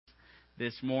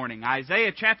this morning.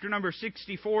 Isaiah chapter number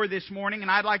 64 this morning,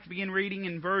 and I'd like to begin reading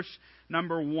in verse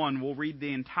number 1. We'll read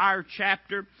the entire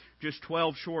chapter, just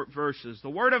 12 short verses. The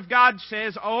Word of God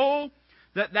says, "Oh,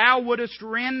 that Thou wouldest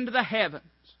rend the heavens,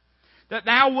 that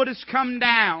Thou wouldest come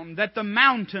down, that the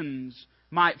mountains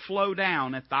might flow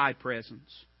down at Thy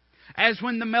presence. As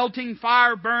when the melting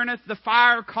fire burneth, the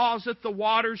fire causeth the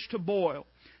waters to boil,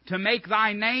 to make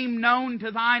Thy name known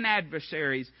to Thine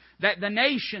adversaries, that the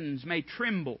nations may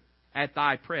tremble at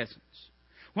Thy presence.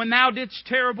 When Thou didst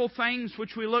terrible things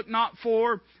which we looked not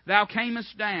for, Thou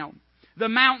camest down. The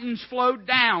mountains flowed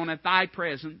down at Thy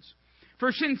presence.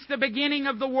 For since the beginning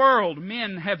of the world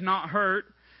men have not heard,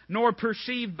 nor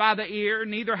perceived by the ear,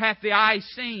 neither hath the eye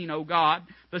seen, O God,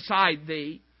 beside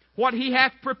Thee, what He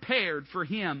hath prepared for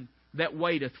him that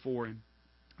waiteth for Him.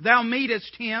 Thou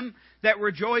meetest him that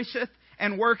rejoiceth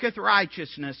and worketh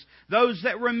righteousness, those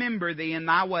that remember Thee in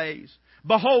Thy ways.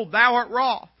 Behold, Thou art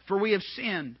wroth, for we have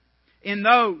sinned. In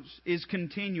those is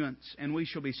continuance, and we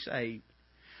shall be saved.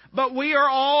 But we are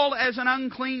all as an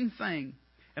unclean thing,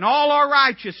 and all our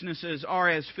righteousnesses are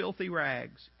as filthy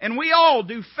rags. And we all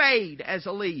do fade as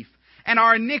a leaf, and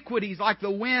our iniquities like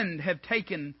the wind have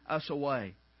taken us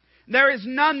away. There is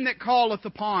none that calleth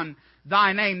upon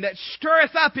Thy name, that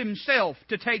stirreth up himself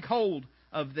to take hold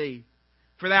of Thee.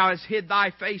 For Thou hast hid Thy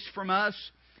face from us,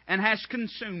 and hast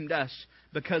consumed us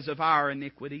because of our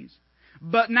iniquities.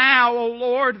 But now, O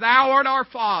Lord, Thou art our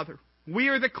Father. We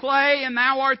are the clay, and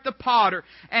Thou art the potter,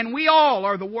 and we all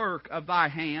are the work of Thy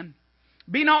hand.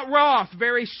 Be not wroth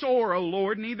very sore, O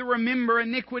Lord, neither remember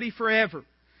iniquity forever.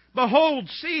 Behold,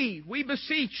 see, we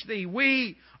beseech Thee,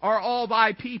 we are all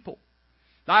Thy people.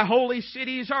 Thy holy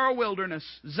cities are a wilderness.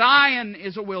 Zion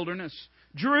is a wilderness.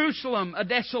 Jerusalem a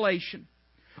desolation.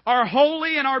 Our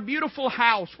holy and our beautiful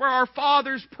house, where our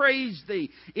fathers praised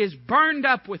Thee, is burned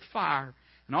up with fire,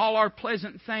 and all our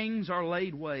pleasant things are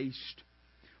laid waste.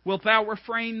 Wilt Thou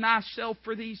refrain Thyself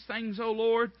for these things, O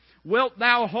Lord? Wilt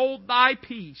Thou hold Thy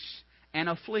peace and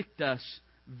afflict us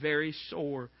very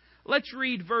sore?" Let's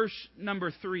read verse number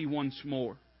 3 once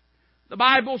more. The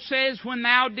Bible says, "When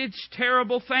Thou didst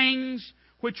terrible things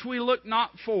which we looked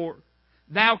not for,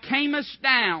 Thou camest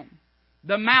down,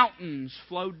 the mountains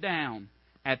flowed down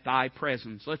at Thy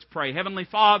presence." Let's pray. Heavenly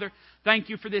Father, thank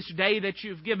You for this day that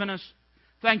You've given us.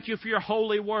 Thank You for Your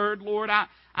holy word, Lord.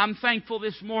 I'm thankful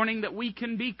this morning that we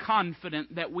can be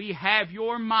confident that we have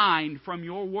Your mind from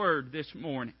Your word this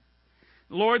morning.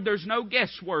 Lord, there's no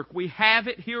guesswork. We have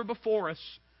it here before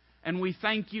us, and we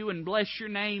thank You and bless Your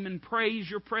name and praise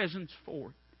Your presence for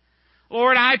it.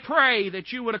 Lord, I pray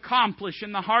that You would accomplish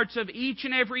in the hearts of each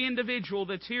and every individual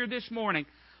that's here this morning,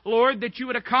 Lord, that You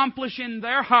would accomplish in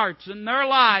their hearts and their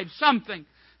lives something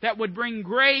that would bring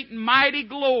great and mighty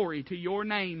glory to Your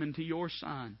name and to Your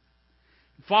Son.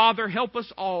 Father, help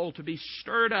us all to be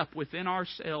stirred up within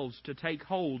ourselves to take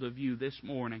hold of You this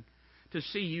morning, to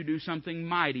see You do something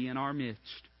mighty in our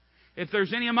midst. If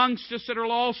there's any amongst us that are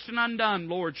lost and undone,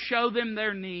 Lord, show them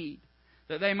their need,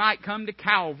 that they might come to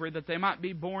Calvary, that they might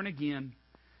be born again.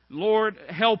 Lord,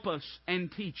 help us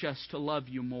and teach us to love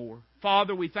You more.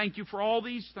 Father, we thank You for all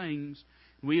these things.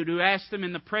 We do ask them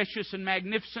in the precious and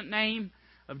magnificent name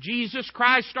of Jesus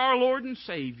Christ, our Lord and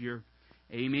Savior.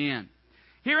 Amen.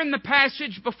 Here in the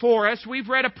passage before us, we've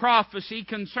read a prophecy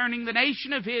concerning the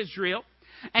nation of Israel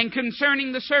and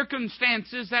concerning the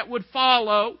circumstances that would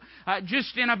follow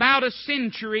just in about a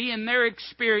century in their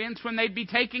experience when they'd be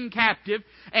taken captive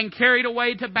and carried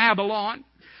away to Babylon.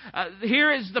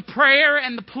 Here is the prayer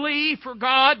and the plea for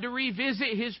God to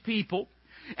revisit His people.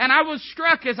 And I was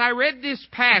struck as I read this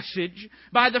passage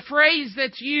by the phrase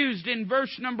that's used in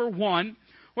verse number 1,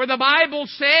 where the Bible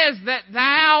says that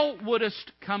Thou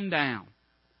wouldest come down.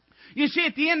 You see,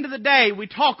 at the end of the day, we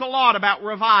talk a lot about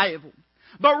revival.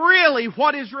 But really,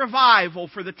 what is revival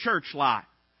for the church life?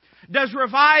 Does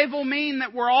revival mean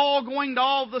that we're all going to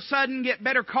all of a sudden get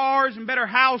better cars and better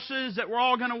houses, that we're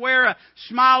all going to wear a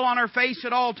smile on our face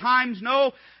at all times?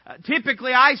 No.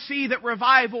 Typically, I see that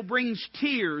revival brings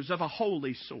tears of a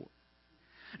holy sort.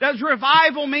 Does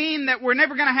revival mean that we're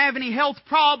never going to have any health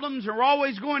problems or we're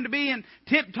always going to be in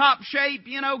tip-top shape?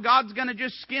 You know, God's going to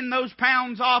just skin those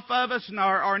pounds off of us and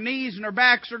our knees and our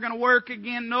backs are going to work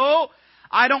again? No,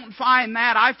 I don't find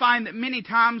that. I find that many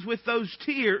times with those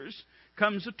tears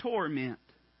comes a torment,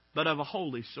 but of a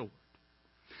holy sort.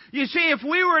 You see, if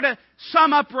we were to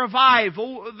sum up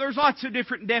revival, there's lots of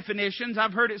different definitions.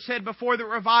 I've heard it said before that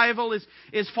revival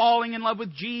is falling in love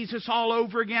with Jesus all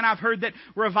over again. I've heard that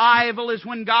revival is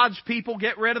when God's people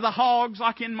get rid of the hogs,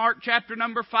 like in Mark chapter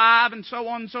number 5, and so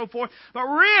on and so forth. But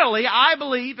really, I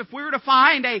believe if we were to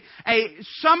find a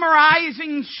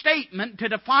summarizing statement to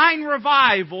define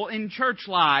revival in church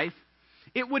life,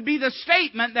 it would be the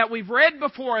statement that we've read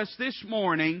before us this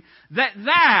morning, that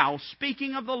Thou,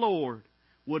 speaking of the Lord,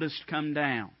 wouldest come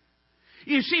down.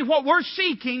 You see, what we're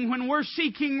seeking when we're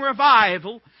seeking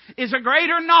revival is a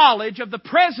greater knowledge of the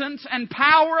presence and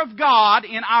power of God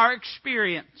in our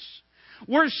experience.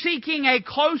 We're seeking a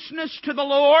closeness to the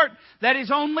Lord that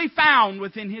is only found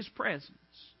within His presence.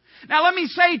 Now let me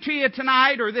say to you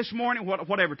tonight or this morning,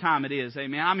 whatever time it is,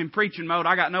 amen. I'm in preaching mode,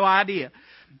 I got no idea.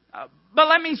 But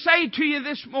let me say to you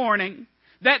this morning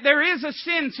that there is a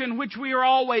sense in which we are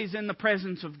always in the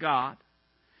presence of God.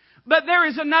 But there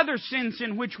is another sense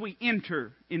in which we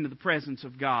enter into the presence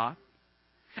of God.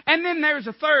 And then there's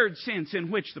a third sense in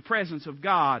which the presence of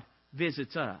God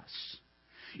visits us.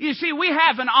 You see, we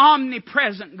have an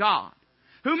omnipresent God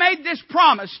who made this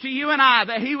promise to you and I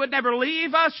that He would never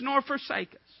leave us nor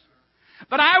forsake us.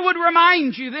 But I would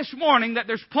remind you this morning that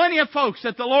there's plenty of folks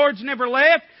that the Lord's never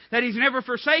left, that He's never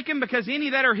forsaken, because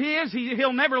any that are His,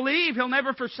 He'll never leave, He'll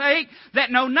never forsake, that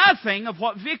know nothing of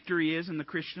what victory is in the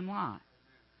Christian life.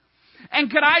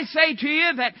 And could I say to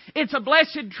you that it's a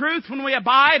blessed truth when we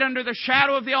abide under the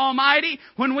shadow of the Almighty,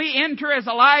 when we enter as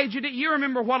Elijah did. You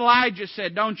remember what Elijah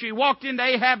said, don't you? He walked into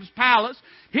Ahab's palace.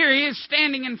 Here he is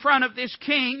standing in front of this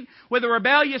king with a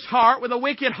rebellious heart, with a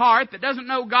wicked heart that doesn't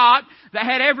know God, that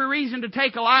had every reason to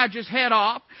take Elijah's head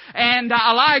off. And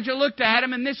Elijah looked at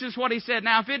him, and this is what he said.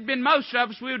 Now, if it had been most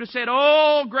of us, we would have said,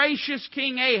 "Oh, gracious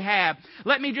King Ahab,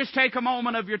 let me just take a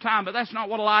moment of your time." But that's not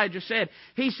what Elijah said.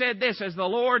 He said this, "As the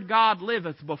Lord God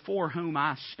liveth before whom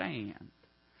I stand."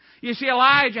 You see,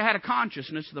 Elijah had a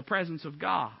consciousness of the presence of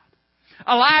God.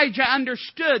 Elijah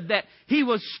understood that he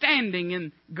was standing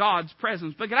in God's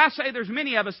presence. But can I say there's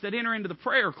many of us that enter into the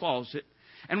prayer closet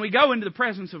and we go into the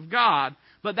presence of God,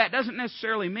 but that doesn't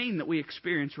necessarily mean that we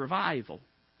experience revival.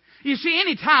 You see,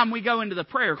 any time we go into the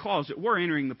prayer closet, we're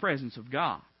entering the presence of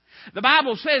God. The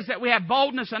Bible says that we have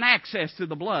boldness and access through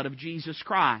the blood of Jesus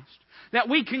Christ, that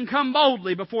we can come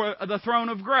boldly before the throne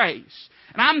of grace.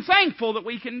 And I'm thankful that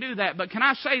we can do that. But can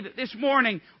I say that this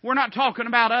morning, we're not talking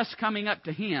about us coming up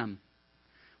to Him.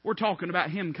 We're talking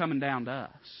about Him coming down to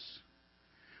us.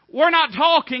 We're not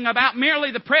talking about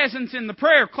merely the presence in the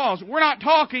prayer closet. We're not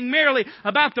talking merely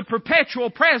about the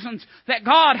perpetual presence that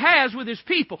God has with His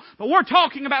people. But we're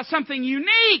talking about something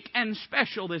unique and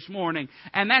special this morning.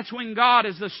 And that's when God,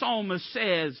 as the psalmist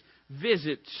says,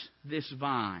 visits this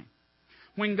vine.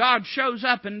 When God shows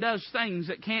up and does things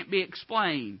that can't be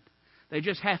explained. They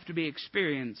just have to be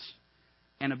experienced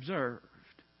and observed.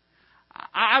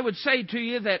 I would say to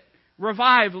you that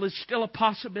revival is still a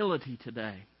possibility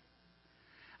today.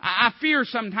 I fear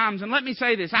sometimes, and let me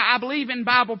say this, I believe in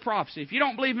Bible prophecy. If you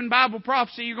don't believe in Bible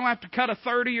prophecy, you're going to have to cut a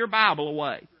third of your Bible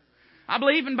away. I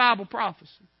believe in Bible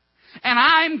prophecy. And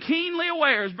I'm keenly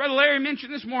aware, as Brother Larry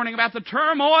mentioned this morning, about the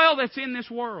turmoil that's in this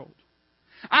world.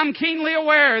 I'm keenly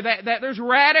aware that there's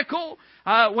radical,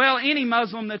 any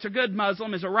Muslim that's a good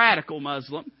Muslim is a radical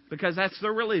Muslim, because that's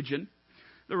their religion.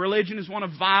 The religion is one of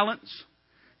violence,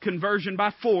 conversion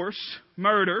by force,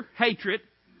 murder, hatred.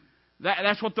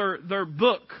 That's what their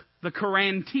book, the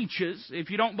Quran, teaches. If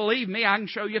you don't believe me, I can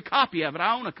show you a copy of it.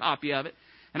 I own a copy of it.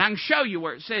 And I can show you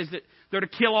where it says that they're to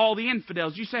kill all the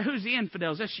infidels. You say, who's the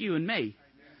infidels? That's you and me.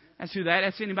 That's who that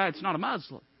is. That's anybody that's not a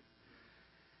Muslim.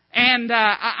 And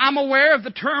I'm aware of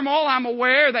the turmoil. I'm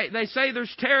aware they say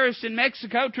there's terrorists in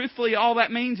Mexico. Truthfully, all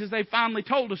that means is they finally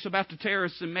told us about the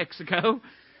terrorists in Mexico.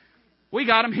 We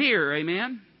got them here,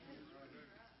 amen.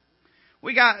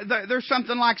 There's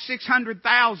something like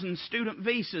 600,000 student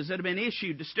visas that have been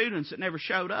issued to students that never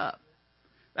showed up.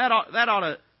 That ought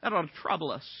to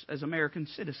trouble us as American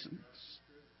citizens.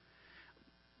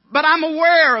 But I'm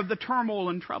aware of the turmoil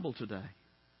and trouble today.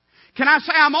 Can I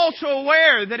say I'm also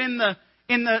aware that in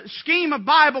the scheme of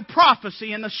Bible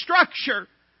prophecy, in the structure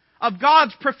of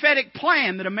God's prophetic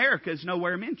plan, that America is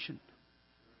nowhere mentioned.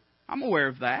 I'm aware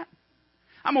of that.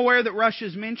 I'm aware that Russia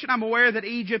is mentioned. I'm aware that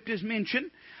Egypt is mentioned.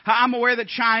 I'm aware that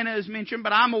China is mentioned.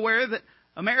 But I'm aware that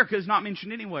America is not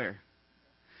mentioned anywhere.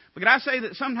 But can I say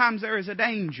that sometimes there is a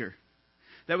danger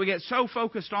that we get so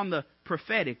focused on the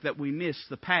prophetic that we miss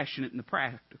the passionate and the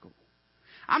practical.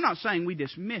 I'm not saying we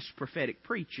dismiss prophetic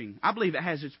preaching. I believe it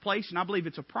has its place, and I believe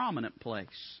it's a prominent place.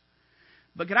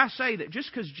 But could I say that just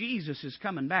because Jesus is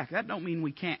coming back, that don't mean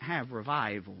we can't have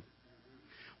revival.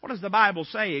 What does the Bible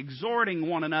say? Exhorting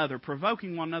one another,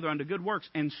 provoking one another unto good works,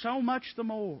 and so much the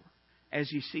more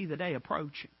as you see the day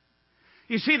approaching.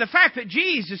 You see, the fact that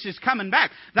Jesus is coming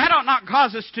back, that ought not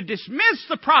cause us to dismiss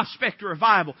the prospect of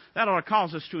revival. That ought to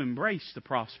cause us to embrace the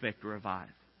prospect of revival.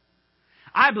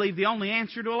 I believe the only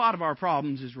answer to a lot of our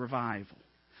problems is revival.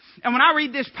 And when I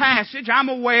read this passage, I'm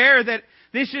aware that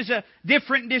this is a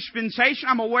different dispensation.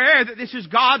 I'm aware that this is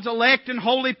God's elect and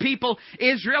holy people,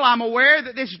 Israel. I'm aware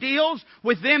that this deals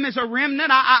with them as a remnant.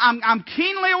 I'm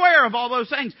keenly aware of all those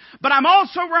things. But I'm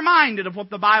also reminded of what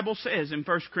the Bible says in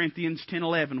 1 Corinthians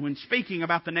 10:11. When speaking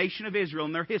about the nation of Israel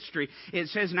and their history, it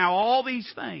says, "Now all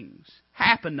these things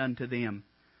happened unto them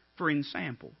for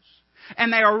ensamples.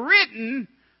 And they are written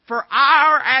for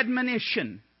our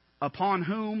admonition, upon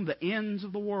whom the ends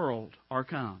of the world are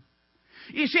come."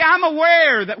 You see, I'm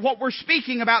aware that what we're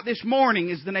speaking about this morning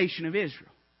is the nation of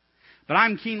Israel. But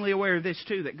I'm keenly aware of this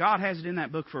too, that God has it in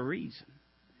that book for a reason.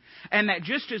 And that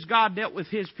just as God dealt with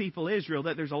His people Israel,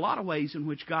 that there's a lot of ways in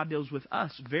which God deals with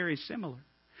us very similar.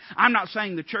 I'm not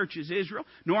saying the church is Israel,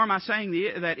 nor am I saying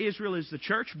that Israel is the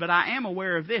church, but I am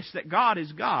aware of this, that God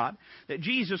is God, that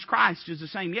Jesus Christ is the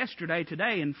same yesterday,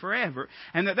 today, and forever,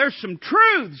 and that there's some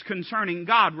truths concerning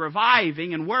God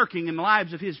reviving and working in the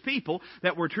lives of His people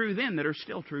that were true then that are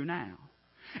still true now.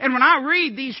 And when I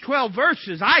read these 12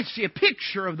 verses, I see a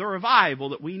picture of the revival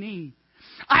that we need.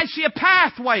 I see a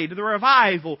pathway to the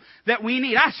revival that we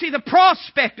need. I see the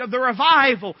prospect of the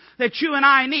revival that you and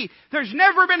I need. There's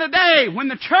never been a day when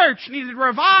the church needed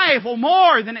revival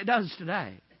more than it does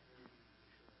today.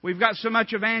 We've got so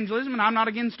much evangelism, and I'm not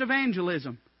against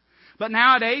evangelism. But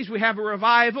nowadays we have a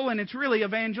revival and it's really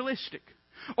evangelistic.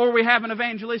 Or we have an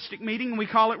evangelistic meeting and we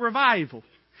call it revival.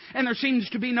 And there seems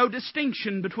to be no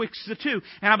distinction betwixt the two.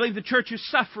 And I believe the church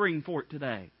is suffering for it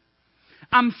today.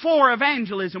 I'm for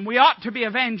evangelism. We ought to be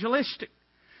evangelistic.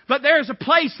 But there's a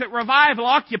place that revival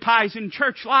occupies in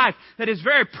church life that is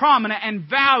very prominent and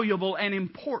valuable and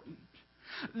important.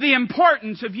 The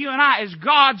importance of you and I as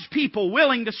God's people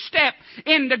willing to step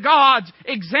into God's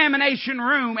examination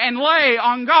room and lay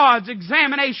on God's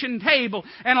examination table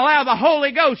and allow the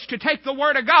Holy Ghost to take the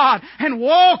Word of God and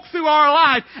walk through our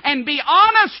life and be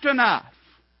honest enough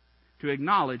to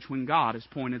acknowledge when God has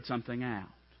pointed something out.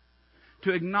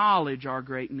 To acknowledge our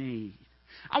great need.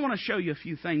 I want to show you a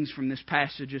few things from this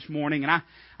passage this morning. And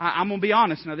I'm going to be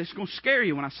honest. Now, this is going to scare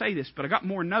you when I say this, but I got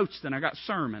more notes than I got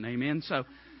sermon. Amen? So,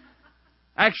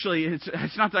 actually,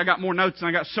 it's not that I got more notes than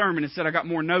I got sermon. It's that I got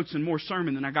more notes and more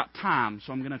sermon than I got time.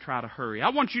 So I'm going to try to hurry. I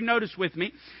want you to notice with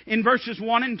me, in verses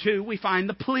 1 and 2, we find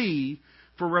the plea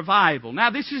for revival. Now,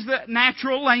 this is the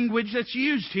natural language that's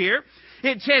used here.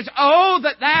 It says, "Oh,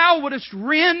 that thou wouldest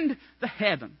rend the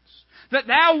heavens. That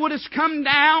thou wouldest come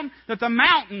down, that the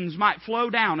mountains might flow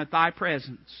down at thy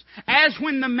presence. As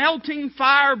when the melting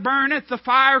fire burneth, the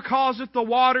fire causeth the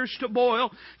waters to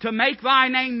boil, to make thy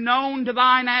name known to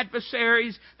thine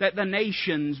adversaries, that the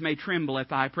nations may tremble at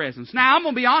thy presence." Now, I'm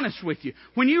going to be honest with you.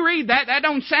 When you read that, that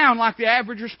don't sound like the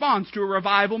average response to a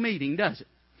revival meeting, does it?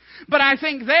 But I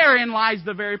think therein lies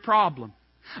the very problem.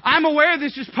 I'm aware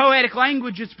this is poetic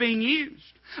language that's being used.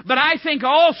 But I think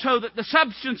also that the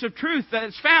substance of truth that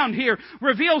is found here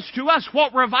reveals to us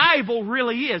what revival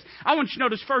really is. I want you to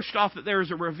notice first off that there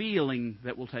is a revealing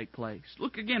that will take place.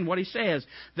 Look again what he says.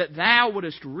 That thou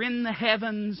wouldest rend the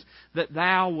heavens, that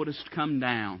thou wouldest come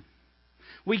down.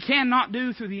 We cannot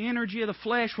do through the energy of the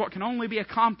flesh what can only be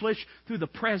accomplished through the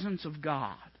presence of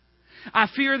God. I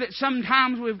fear that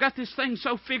sometimes we've got this thing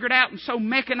so figured out and so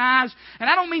mechanized. And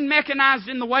I don't mean mechanized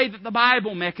in the way that the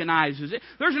Bible mechanizes it.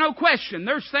 There's no question.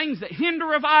 There's things that hinder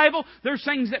revival. There's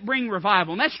things that bring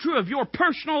revival. And that's true of your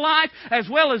personal life as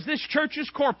well as this church's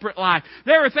corporate life.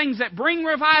 There are things that bring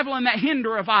revival and that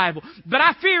hinder revival. But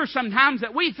I fear sometimes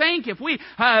that we think if we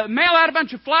mail out a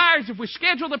bunch of flyers, if we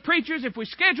schedule the preachers, if we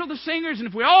schedule the singers, and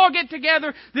if we all get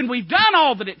together, then we've done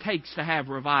all that it takes to have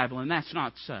revival. And that's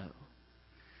not so.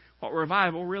 What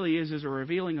revival really is a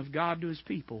revealing of God to His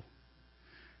people.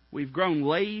 We've grown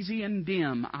lazy and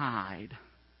dim-eyed.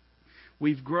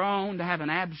 We've grown to have an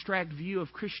abstract view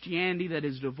of Christianity that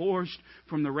is divorced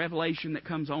from the revelation that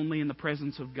comes only in the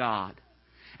presence of God.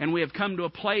 And we have come to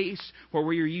a place where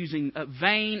we are using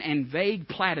vain and vague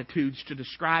platitudes to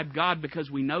describe God because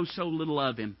we know so little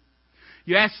of Him.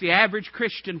 You ask the average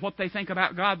Christian what they think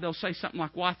about God, they'll say something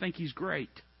like, "Well, I think He's great."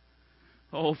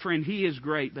 Oh, friend, He is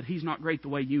great, but He's not great the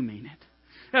way you mean it.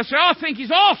 They'll say, "Oh, I think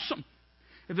He's awesome."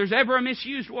 If there's ever a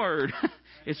misused word,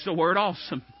 it's the word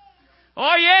awesome.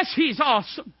 Oh, yes, He's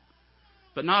awesome,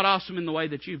 but not awesome in the way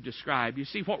that you've described. You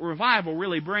see, what revival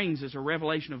really brings is a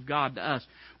revelation of God to us.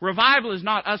 Revival is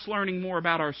not us learning more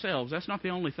about ourselves. That's not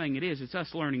the only thing it is. It's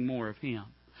us learning more of Him.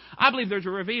 I believe there's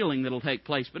a revealing that will take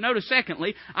place. But notice,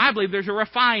 secondly, I believe there's a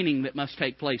refining that must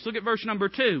take place. Look at verse number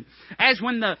 2. As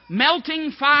when the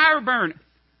melting fire burneth,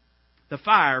 the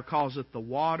fire causeth the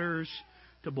waters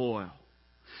to boil.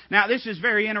 Now, this is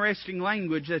very interesting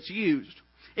language that's used.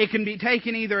 It can be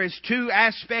taken either as two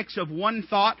aspects of one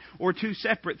thought or two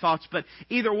separate thoughts, but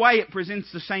either way it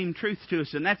presents the same truth to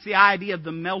us, and that's the idea of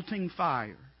the melting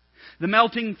fire. The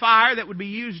melting fire that would be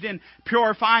used in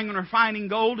purifying and refining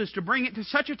gold is to bring it to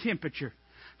such a temperature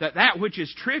that that which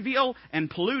is trivial and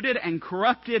polluted and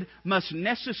corrupted must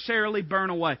necessarily burn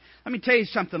away. Let me tell you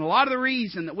something. A lot of the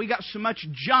reason that we got so much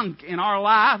junk in our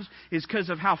lives is because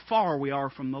of how far we are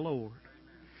from the Lord.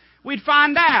 We'd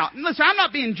find out. And listen, I'm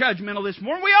not being judgmental this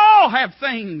morning. We all have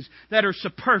things that are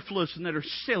superfluous and that are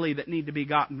silly that need to be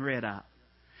gotten rid of.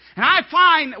 And I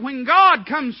find that when God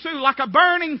comes through like a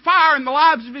burning fire in the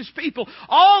lives of His people,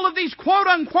 all of these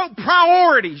quote-unquote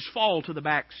priorities fall to the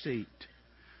back seat.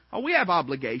 Oh, we have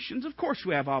obligations. Of course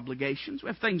we have obligations. We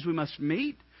have things we must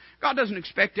meet. God doesn't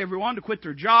expect everyone to quit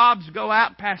their jobs, go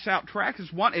out, pass out tracts.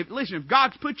 Listen, if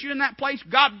God's put you in that place,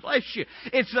 God bless you.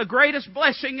 It's the greatest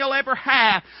blessing you'll ever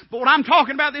have. But what I'm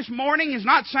talking about this morning is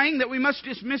not saying that we must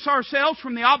dismiss ourselves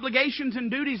from the obligations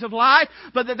and duties of life,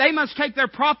 but that they must take their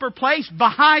proper place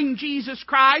behind Jesus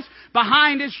Christ,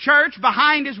 behind His church,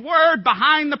 behind His Word,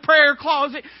 behind the prayer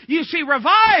closet. You see,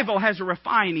 revival has a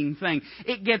refining thing.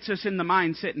 It gets us in the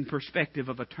mindset and perspective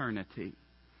of eternity.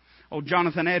 Oh,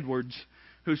 Jonathan Edwards,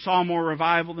 who saw more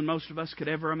revival than most of us could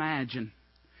ever imagine,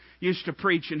 used to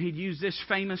preach, and he'd use this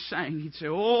famous saying. He'd say,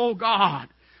 "Oh God,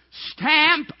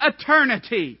 stamp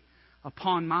eternity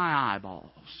upon my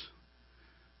eyeballs."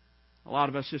 A lot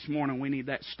of us this morning, we need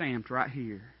that stamped right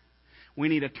here. We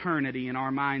need eternity in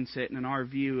our mindset and in our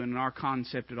view and in our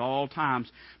concept at all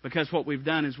times, because what we've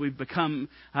done is we've become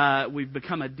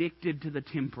addicted to the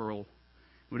temporal.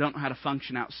 We don't know how to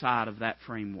function outside of that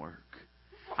framework.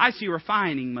 I see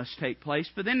refining must take place.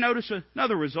 But then notice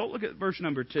another result. Look at verse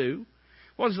number 2.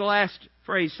 What does the last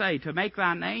phrase say? To make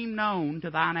thy name known to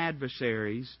thine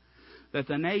adversaries, that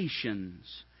the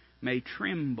nations may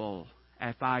tremble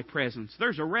at thy presence.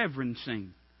 There's a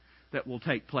reverencing that will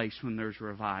take place when there's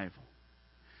revival.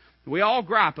 We all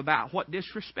gripe about what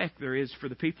disrespect there is for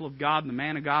the people of God and the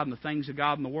man of God and the things of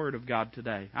God and the Word of God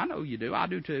today. I know you do. I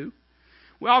do too.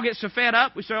 We all get so fed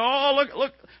up. We say, "Oh,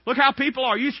 look how people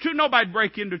are. Used to nobody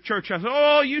break into church house.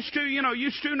 Oh, used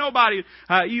to nobody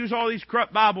use all these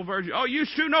corrupt Bible versions. Oh,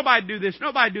 used to nobody do this,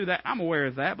 nobody do that." I'm aware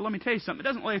of that, but let me tell you something. It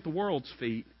doesn't lay at the world's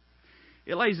feet.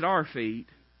 It lays at our feet,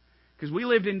 because we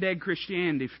lived in dead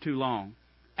Christianity for too long.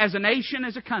 As a nation,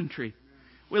 as a country,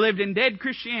 we lived in dead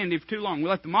Christianity for too long. We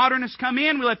let the modernists come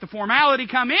in. We let the formality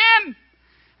come in.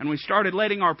 And we started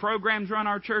letting our programs run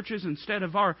our churches instead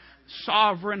of our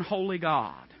sovereign, holy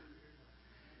God.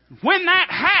 When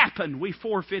that happened, we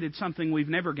forfeited something we've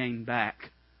never gained back.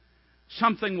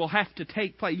 Something will have to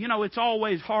take place. You know, it's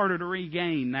always harder to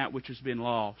regain that which has been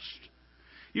lost.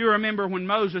 You remember when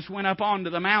Moses went up onto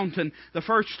the mountain the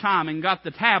first time and got the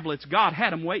tablets, God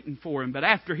had them waiting for him. But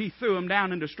after He threw them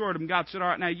down and destroyed them, God said, "All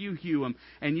right, now you hew them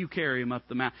and you carry them up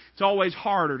the mountain." It's always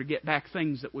harder to get back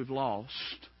things that we've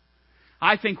lost.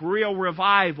 I think real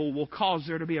revival will cause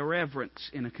there to be a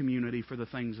reverence in a community for the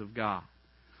things of God.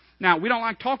 Now, we don't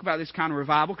like to talk about this kind of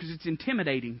revival because it's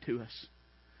intimidating to us.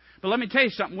 But let me tell you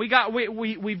something. We've got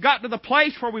to the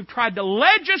place where we've tried to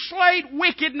legislate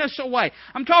wickedness away.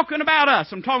 I'm talking about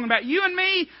us. I'm talking about you and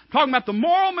me. I'm talking about the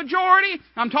moral majority.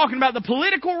 I'm talking about the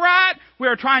political right. We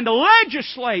are trying to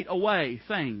legislate away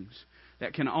things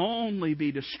that can only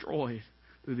be destroyed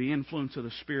through the influence of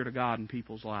the Spirit of God in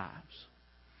people's lives.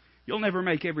 You'll never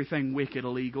make everything wicked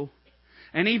illegal.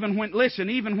 And even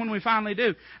when we finally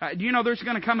do you know there's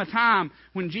going to come a time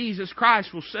when Jesus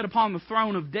Christ will sit upon the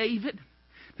throne of David?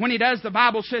 When He does, the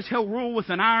Bible says He'll rule with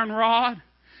an iron rod.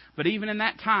 But even in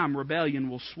that time, rebellion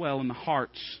will swell in the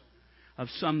hearts of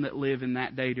some that live in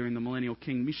that day during the millennial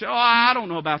kingdom. You say, "Oh, I don't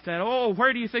know about that." Oh,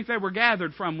 where do you think they were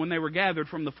gathered from when they were gathered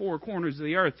from the four corners of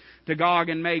the earth to Gog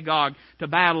and Magog to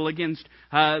battle against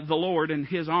the Lord and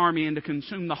His army and to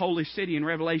consume the holy city in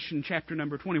Revelation chapter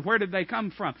number 20? Where did they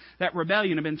come from? That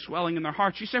rebellion had been swelling in their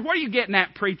hearts. You say, "What are you getting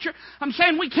at, preacher?" I'm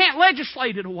saying we can't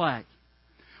legislate it away.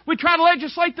 We try to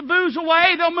legislate the booze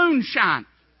away, they'll moonshine.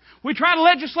 We try to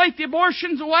legislate the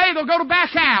abortions away, they'll go to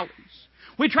back alleys.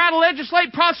 We try to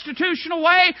legislate prostitution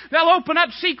away, they'll open up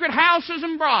secret houses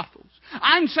and brothels.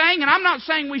 I'm saying, and I'm not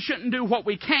saying we shouldn't do what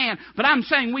we can, but I'm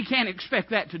saying we can't expect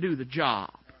that to do the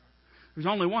job. There's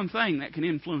only one thing that can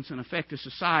influence and affect a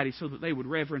society so that they would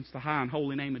reverence the high and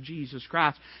holy name of Jesus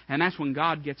Christ, and that's when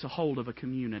God gets a hold of a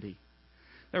community.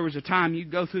 There was a time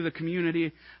you'd go through the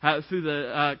community, through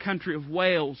the country of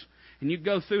Wales, and you'd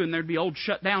go through and there'd be old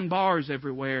shut down bars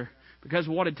everywhere because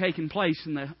of what had taken place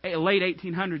in the late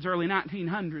 1800s, early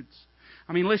 1900s.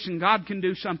 I mean, listen, God can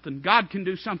do something. God can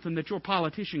do something that your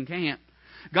politician can't.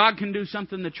 God can do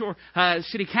something that your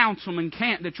city councilman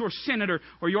can't, that your senator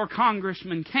or your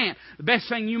congressman can't. The best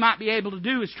thing you might be able to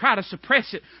do is try to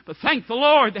suppress it. But thank the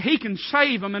Lord that He can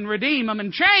save them and redeem them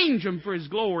and change them for His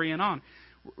glory and honor.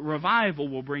 Revival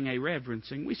will bring a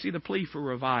reverencing. We see the plea for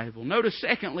revival. Notice,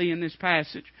 secondly, in this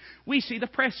passage, we see the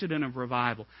precedent of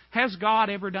revival. Has God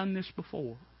ever done this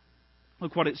before?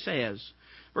 Look what it says.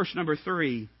 Verse number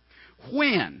 3.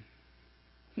 When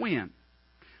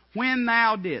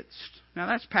thou didst. Now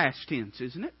that's past tense,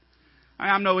 isn't it?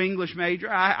 I'm no English major.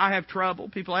 I have trouble.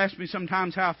 People ask me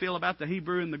sometimes how I feel about the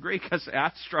Hebrew and the Greek. I say,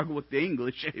 I struggle with the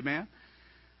English, amen.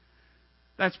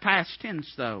 That's past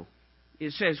tense, though.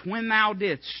 It says, when thou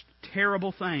didst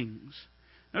terrible things.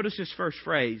 Notice this first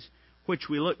phrase, which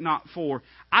we look not for.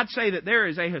 I'd say that there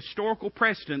is a historical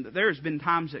precedent that there has been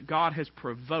times that God has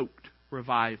provoked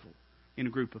revival in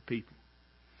a group of people.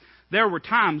 There were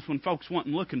times when folks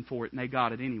wasn't looking for it and they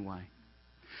got it anyway.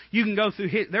 You can go through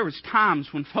there was times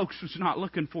when folks was not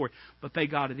looking for it, but they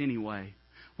got it anyway.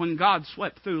 When God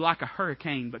swept through like a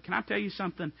hurricane. But can I tell you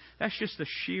something? That's just the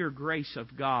sheer grace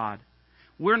of God.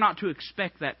 We're not to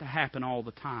expect that to happen all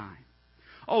the time.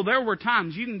 Oh, there were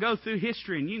times, you can go through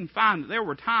history and you can find that there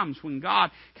were times when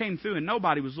God came through and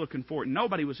nobody was looking for it and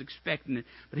nobody was expecting it.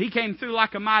 But He came through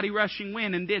like a mighty rushing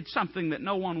wind and did something that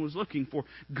no one was looking for.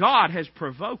 God has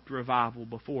provoked revival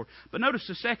before. But notice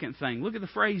the second thing. Look at the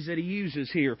phrase that He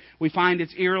uses here. We find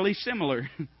it's eerily similar.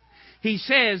 He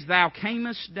says, Thou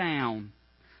camest down,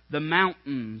 the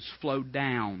mountains flowed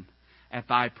down at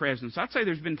Thy presence. I'd say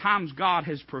there's been times God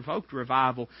has provoked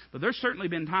revival, but there's certainly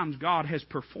been times God has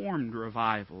performed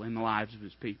revival in the lives of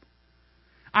His people.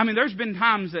 I mean, there's been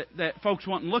times that folks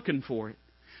weren't looking for it,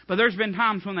 but there's been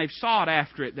times when they've sought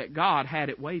after it that God had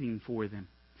it waiting for them.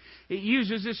 It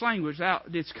uses this language,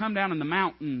 it's come down and the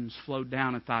mountains flowed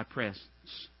down at Thy presence.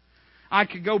 I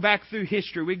could go back through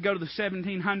history. We'd go to the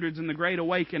 1700s and the Great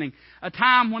Awakening. A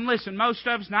time when, listen, most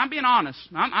of us, now I'm being honest,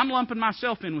 I'm lumping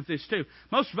myself in with this too.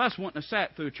 Most of us wouldn't have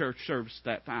sat through a church service at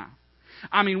that time.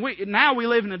 I mean, now we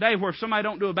live in a day where if somebody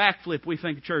don't do a backflip, we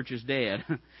think the church is dead.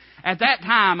 At that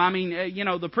time, I mean,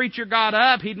 the preacher got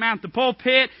up, he'd mount the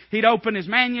pulpit, he'd open his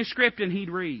manuscript, and he'd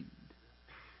read.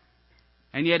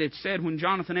 And yet it said when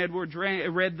Jonathan Edwards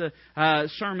read the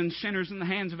sermon, Sinners in the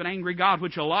Hands of an Angry God,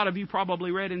 which a lot of you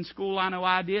probably read in school, I know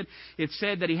I did, it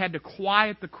said that he had to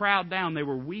quiet the crowd down. They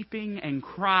were weeping and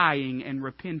crying and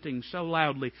repenting so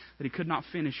loudly that he could not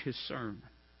finish his sermon.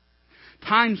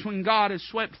 Times when God has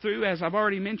swept through, as I've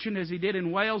already mentioned, as He did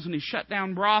in Wales, and He shut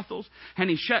down brothels, and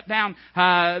He shut down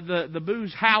the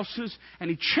booze houses, and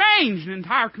He changed an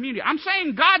entire community. I'm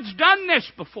saying God's done this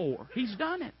before. He's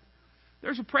done it.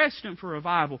 There's a precedent for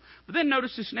revival. But then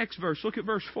notice this next verse. Look at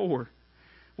verse 4.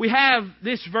 We have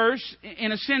this verse,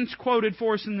 in a sense, quoted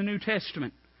for us in the New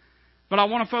Testament. But I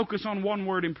want to focus on one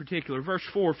word in particular. Verse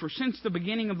 4. For since the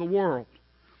beginning of the world,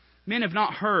 men have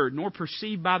not heard, nor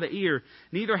perceived by the ear,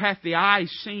 neither hath the eye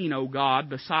seen, O God,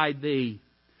 beside Thee.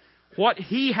 What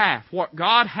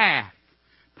God hath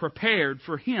prepared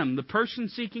for him, the person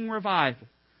seeking revival,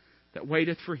 that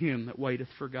waiteth for Him, that waiteth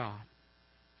for God.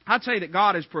 I'd say that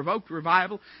God has provoked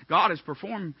revival, God has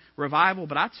performed revival,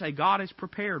 but I'd say God has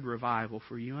prepared revival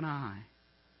for you and I.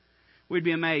 We'd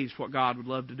be amazed what God would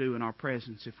love to do in our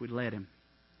presence if we'd let Him.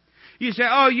 You say,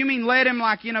 oh, you mean let Him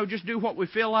like, just do what we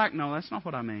feel like? No, that's not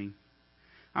what I mean.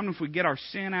 I mean, if we get our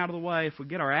sin out of the way, if we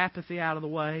get our apathy out of the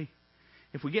way,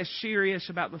 if we get serious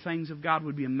about the things of God,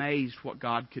 we'd be amazed what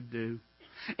God could do.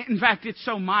 In fact, it's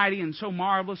so mighty and so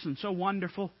marvelous and so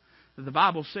wonderful that the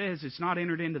Bible says it's not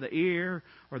entered into the ear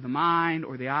or the mind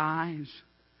or the eyes.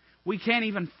 We can't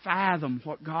even fathom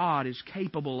what God is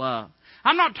capable of.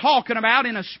 I'm not talking about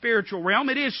in a spiritual realm.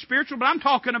 It is spiritual, but I'm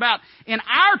talking about in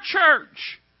our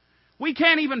church. We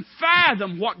can't even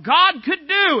fathom what God could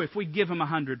do if we'd give Him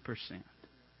 100%.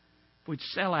 If we'd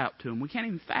sell out to Him. We can't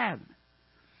even fathom it.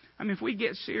 I mean, if we'd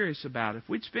get serious about it, if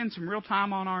we'd spend some real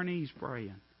time on our knees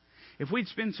praying, if we'd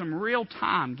spend some real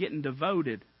time getting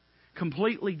devoted,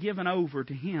 completely given over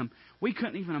to Him, we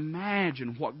couldn't even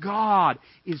imagine what God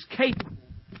is capable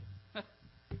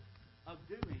of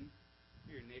doing.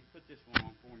 Here, Nick, put this one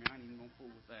on for me. I ain't even going to fool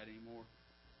with that anymore.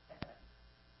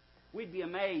 We'd be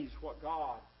amazed what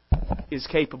God is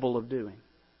capable of doing.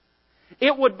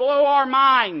 It would blow our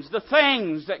minds, the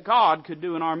things that God could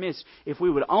do in our midst, if we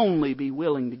would only be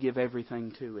willing to give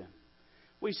everything to Him.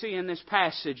 We see in this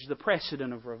passage the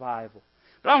precedent of revival.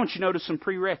 But I want you to notice some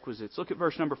prerequisites. Look at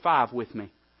verse number 5 with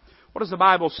me. What does the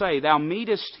Bible say? Thou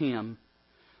meetest him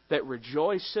that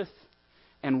rejoiceth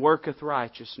and worketh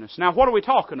righteousness. Now, what are we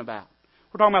talking about?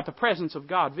 We're talking about the presence of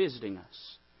God visiting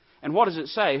us. And what does it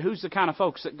say? Who's the kind of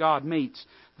folks that God meets?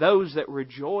 Those that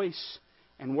rejoice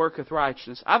and worketh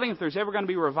righteousness. I think if there's ever going to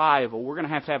be revival, we're going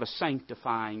to have a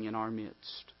sanctifying in our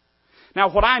midst. Now,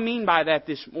 what I mean by that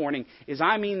this morning is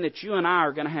I mean that you and I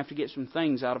are going to have to get some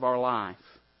things out of our life.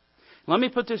 Let me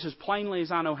put this as plainly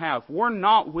as I know how. If we're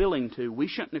not willing to, we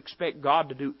shouldn't expect God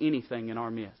to do anything in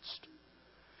our midst.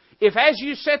 If as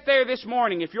you sit there this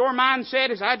morning, if your mindset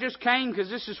is, I just came because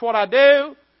this is what I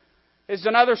do, it's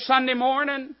another Sunday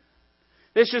morning,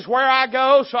 this is where I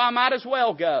go, so I might as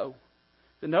well go,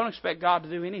 then don't expect God to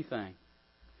do anything.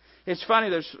 It's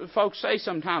funny, there's folks say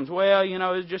sometimes, well,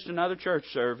 it's just another church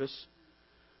service.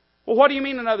 Well, what do you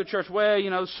mean another church? Well,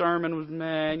 the sermon was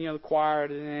meh, the choir,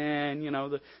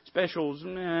 the specials,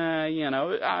 meh,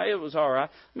 it was all right.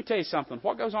 Let me tell you something.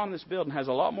 What goes on in this building has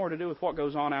a lot more to do with what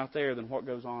goes on out there than what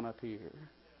goes on up here.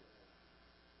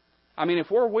 I mean, if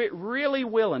we're really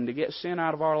willing to get sin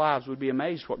out of our lives, we'd be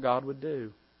amazed what God would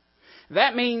do.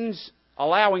 That means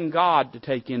allowing God to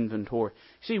take inventory.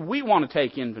 See, we want to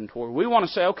take inventory. We want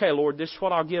to say, okay, Lord, this is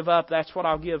what I'll give up, that's what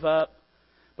I'll give up.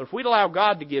 But if we'd allow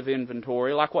God to give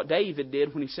inventory, like what David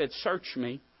did when he said, search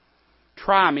me,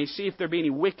 try me, see if there be any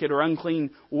wicked or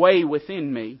unclean way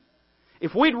within me.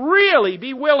 If we'd really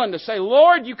be willing to say,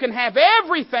 Lord, you can have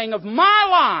everything of my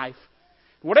life.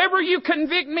 Whatever you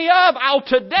convict me of, I'll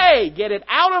today get it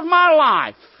out of my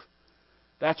life.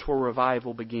 That's where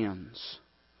revival begins.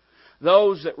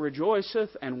 Those that rejoiceth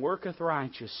and worketh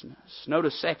righteousness.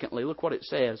 Notice secondly, look what it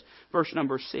says, verse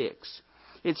number 6.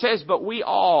 It says, but we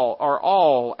all are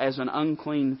all as an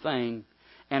unclean thing,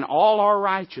 and all our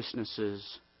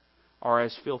righteousnesses are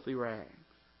as filthy rags.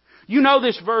 You know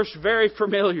this verse very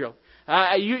familiar.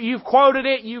 You've quoted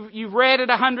it, you've read it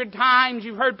 100 times,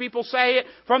 you've heard people say it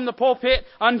from the pulpit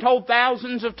untold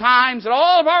thousands of times, that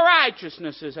all of our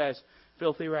righteousness is as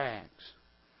filthy rags.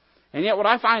 And yet what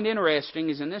I find interesting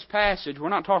is in this passage, we're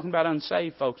not talking about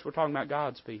unsaved folks, we're talking about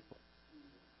God's people.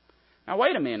 Now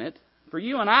wait a minute. For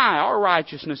you and I, our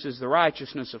righteousness is the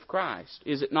righteousness of Christ,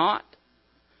 is it not?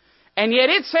 And yet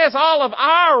it says all of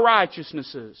our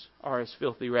righteousnesses are as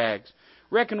filthy rags.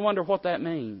 Wonder what that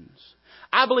means.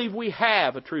 I believe we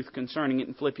have a truth concerning it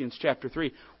in Philippians chapter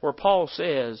 3, where Paul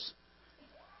says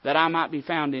that I might be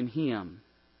found in Him,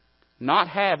 not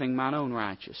having mine own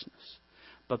righteousness,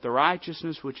 but the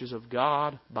righteousness which is of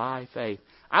God by faith.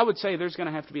 I would say there's going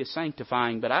to have to be a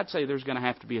sanctifying, but I'd say there's going to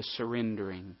have to be a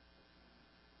surrendering.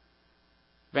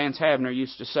 Vance Havner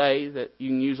used to say that you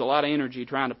can use a lot of energy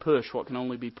trying to push what can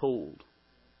only be pulled.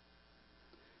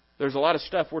 There's a lot of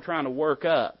stuff we're trying to work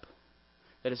up,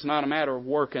 that it's not a matter of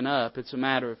working up, it's a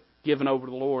matter of giving over to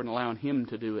the Lord and allowing Him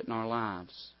to do it in our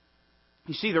lives.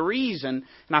 You see, the reason,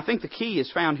 and I think the key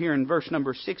is found here in verse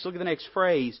number 6. Look at the next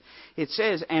phrase. It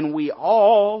says, and we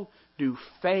all do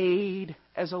fade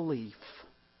as a leaf.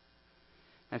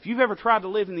 Now, if you've ever tried to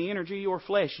live in the energy of your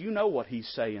flesh, you know what he's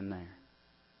saying there.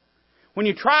 When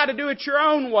you try to do it your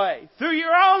own way, through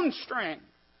your own strength,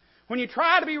 when you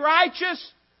try to be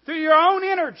righteous through your own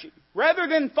energy, rather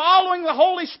than following the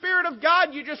Holy Spirit of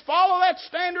God, you just follow that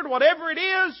standard, whatever it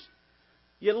is.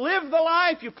 You live the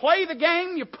life, you play the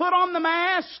game, you put on the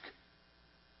mask.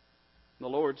 The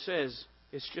Lord says,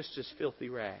 it's just as filthy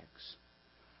rags.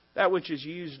 That which is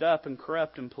used up and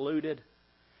corrupt and polluted,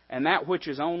 and that which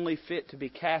is only fit to be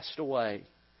cast away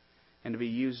and to be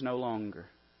used no longer.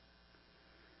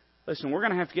 Listen, we're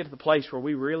going to have to get to the place where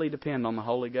we really depend on the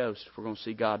Holy Ghost if we're going to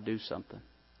see God do something.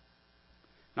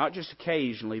 Not just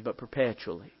occasionally, but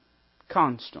perpetually.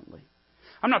 Constantly.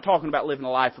 I'm not talking about living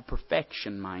a life of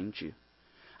perfection, mind you.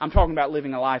 I'm talking about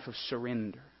living a life of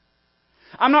surrender.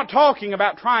 I'm not talking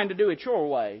about trying to do it your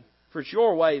way, for it's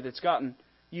your way that's gotten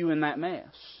you in that mess.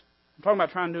 I'm talking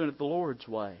about trying to do it the Lord's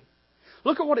way.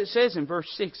 Look at what it says in verse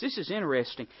 6. This is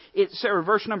interesting. Or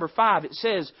verse number 5. It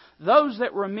says, those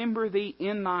that remember thee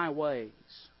in thy ways.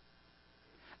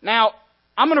 Now,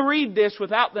 I'm going to read this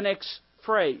without the next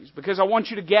phrase, because I want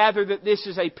you to gather that this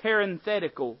is a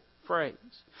parenthetical phrase.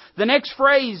 The next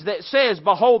phrase that says,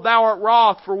 behold, thou art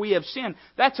wroth, for we have sinned,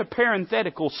 that's a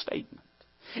parenthetical statement.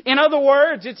 In other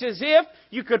words, it's as if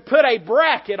you could put a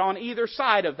bracket on either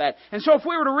side of that. And so if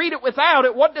we were to read it without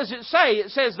it, what does it say? It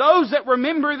says, those that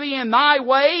remember thee in thy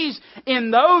ways, in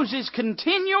those is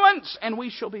continuance, and we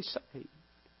shall be saved.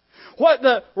 What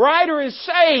the writer is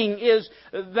saying is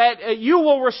that you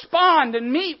will respond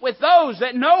and meet with those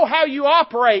that know how you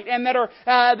operate and that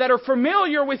are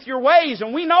familiar with your ways.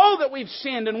 And we know that we've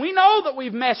sinned and we know that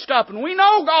we've messed up and we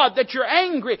know, God, that you're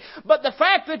angry. But the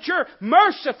fact that you're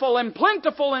merciful and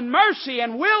plentiful in mercy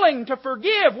and willing to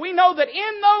forgive, we know that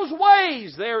in those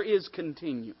ways there is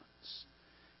continuance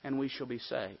and we shall be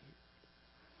saved.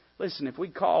 Listen, if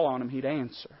we'd call on Him, He'd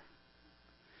answer.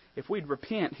 If we'd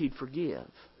repent, He'd forgive.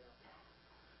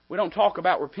 We don't talk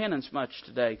about repentance much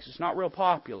today because it's not real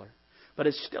popular. But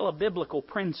it's still a biblical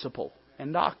principle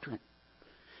and doctrine.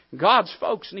 God's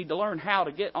folks need to learn how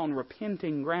to get on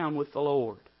repenting ground with the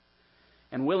Lord.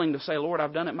 And willing to say, Lord,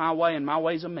 I've done it my way and my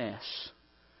way's a mess.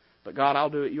 But God, I'll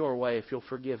do it your way if you'll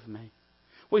forgive me.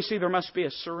 We see there must be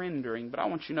a surrendering. But I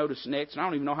want you to notice next, and I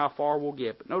don't even know how far we'll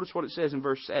get, but notice what it says in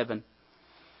verse 7.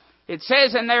 It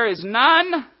says, and there is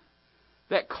none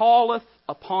that calleth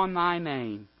upon thy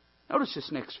name. Notice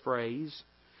this next phrase.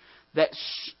 That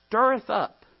stirreth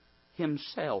up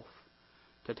himself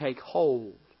to take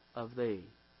hold of thee.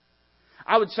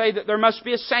 I would say that there must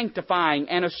be a sanctifying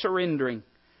and a surrendering.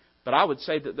 But I would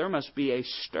say that there must be a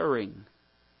stirring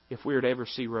if we are to ever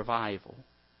see revival.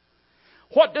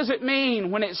 What does it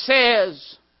mean when it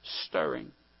says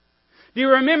stirring? Do you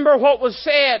remember what was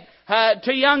said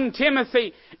to young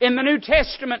Timothy in the New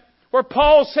Testament where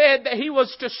Paul said that he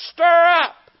was to stir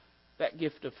up that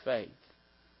gift of faith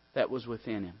that was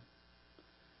within him?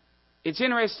 It's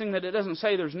interesting that it doesn't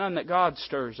say there's none that God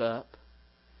stirs up.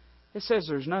 It says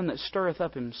there's none that stirreth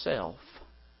up himself.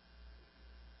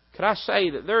 Could I say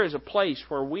that there is a place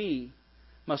where we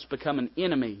must become an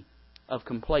enemy of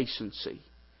complacency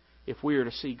if we are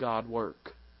to see God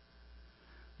work?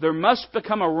 There must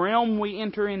become a realm we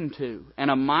enter into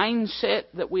and a mindset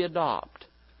that we adopt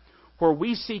where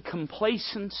we see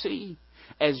complacency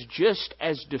as just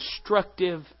as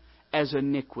destructive as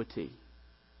iniquity.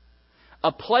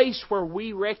 A place where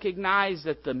we recognize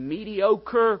that the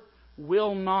mediocre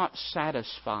will not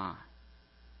satisfy.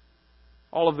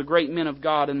 All of the great men of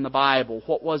God in the Bible,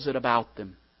 what was it about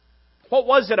them? What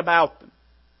was it about them?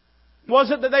 Was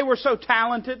it that they were so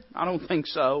talented? I don't think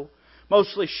so.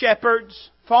 Mostly shepherds,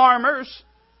 farmers,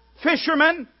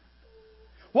 fishermen.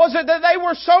 Was it that they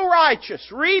were so righteous?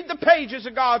 Read the pages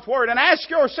of God's Word and ask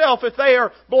yourself if they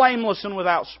are blameless and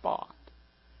without spot.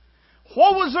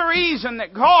 What was the reason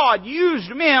that God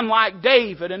used men like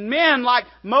David and men like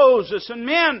Moses and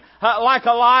men like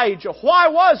Elijah? Why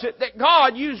was it that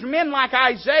God used men like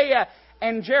Isaiah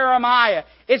and Jeremiah?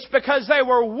 It's because they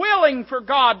were willing for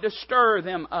God to stir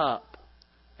them up.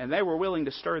 And they were willing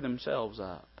to stir themselves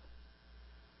up.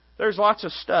 There's lots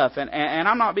of stuff, and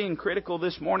I'm not being critical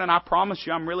this morning. I promise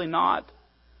you I'm really not.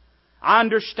 I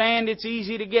understand it's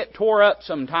easy to get tore up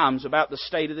sometimes about the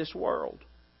state of this world.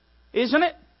 Isn't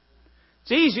it?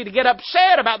 It's easy to get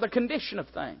upset about the condition of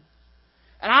things.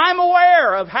 And I'm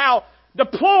aware of how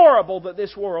deplorable that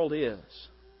this world is.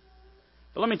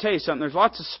 But let me tell you something. There's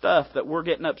lots of stuff that we're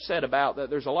getting upset about that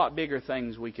there's a lot bigger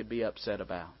things we could be upset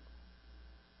about.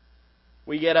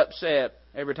 We get upset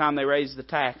every time they raise the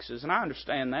taxes. And I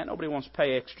understand that. Nobody wants to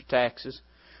pay extra taxes.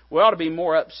 We ought to be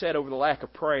more upset over the lack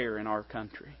of prayer in our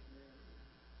country.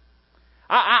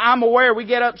 I'm aware we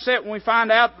get upset when we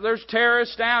find out that there's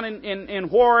terrorists down in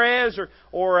Juarez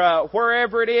or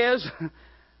wherever it is.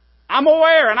 I'm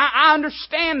aware and I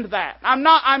understand that. I'm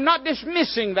not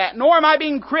dismissing that, nor am I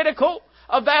being critical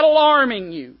of that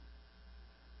alarming you.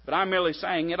 But I'm merely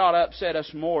saying it ought to upset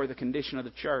us more, the condition of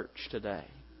the church today.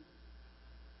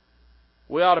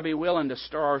 We ought to be willing to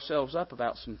stir ourselves up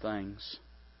about some things.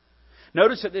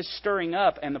 Notice that this stirring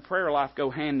up and the prayer life go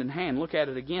hand in hand. Look at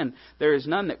it again. There is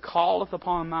none that calleth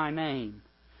upon thy name,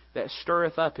 that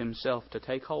stirreth up himself to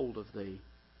take hold of thee.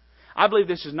 I believe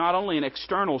this is not only an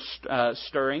external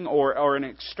stirring or an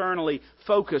externally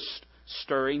focused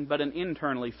stirring, but an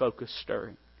internally focused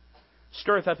stirring.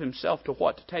 Stirreth up himself to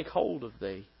what? To take hold of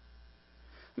thee.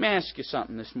 Let me ask you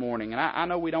something this morning. And I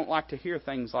know we don't like to hear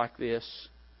things like this,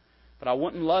 but I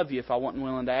wouldn't love you if I wasn't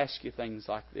willing to ask you things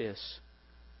like this.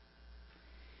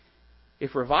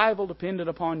 If revival depended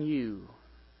upon you,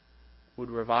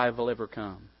 would revival ever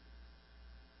come?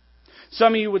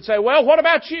 Some of you would say, well, what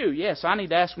about you? Yes, I need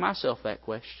to ask myself that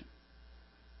question.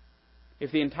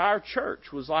 If the entire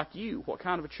church was like you, what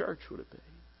kind of a church would it be?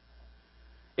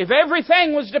 If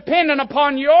everything was dependent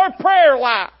upon your prayer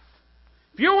life,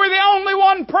 if you were the only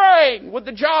one praying, would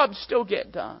the job still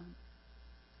get done?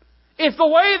 If the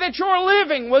way that you're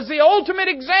living was the ultimate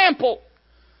example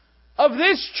of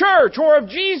this church or of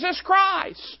Jesus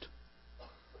Christ,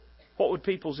 what would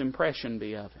people's impression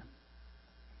be of Him?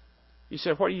 You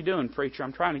said, what are you doing, preacher?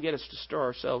 I'm trying to get us to stir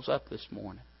ourselves up this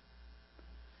morning.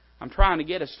 I'm trying to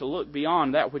get us to look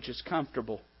beyond that which is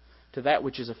comfortable to that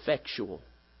which is effectual.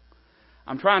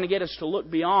 I'm trying to get us to look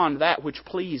beyond that which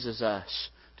pleases us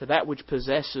to that which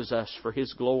possesses us for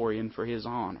His glory and for His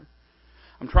honor.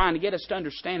 I'm trying to get us to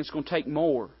understand it's going to take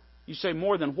more. You say,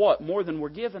 more than what? More than we're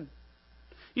given.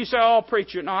 You say, oh,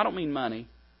 preacher, no, I don't mean money.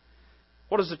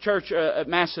 What is the church at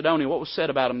Macedonia? What was said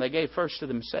about them? They gave first to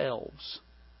themselves.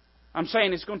 I'm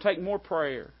saying it's going to take more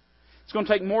prayer. It's going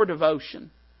to take more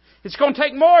devotion. It's going to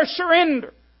take more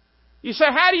surrender. You say,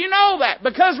 how do you know that?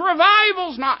 Because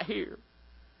revival's not here.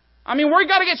 I mean, we've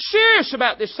got to get serious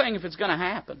about this thing if it's going to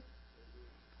happen.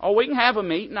 Oh, we can have a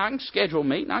meeting. I can schedule a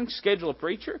meeting. I can schedule a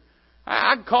preacher.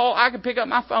 I can pick up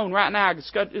my phone right now. I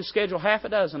can schedule half a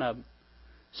dozen of them.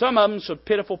 Some of them so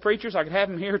pitiful preachers, I could have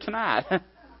them here tonight.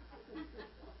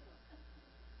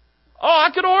 Oh,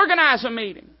 I could organize a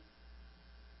meeting.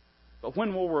 But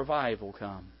when will revival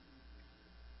come?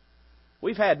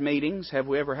 We've had meetings. Have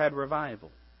we ever had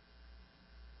revival?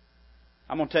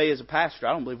 I'm going to tell you as a pastor,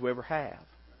 I don't believe we ever have.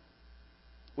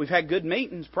 We've had good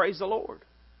meetings. Praise the Lord.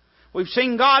 We've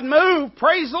seen God move.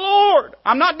 Praise the Lord.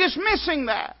 I'm not dismissing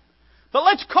that. But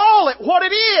let's call it what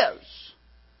it is.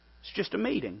 It's just a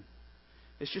meeting.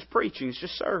 It's just preaching. It's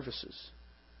just services.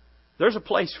 There's a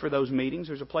place for those meetings.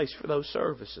 There's a place for those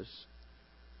services.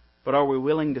 But are we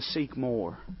willing to seek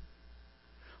more?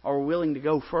 Are we willing to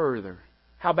go further?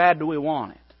 How bad do we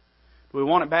want it? Do we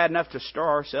want it bad enough to stir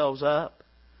ourselves up?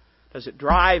 Does it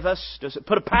drive us? Does it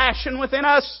put a passion within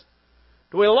us?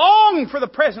 Do we long for the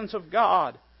presence of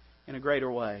God in a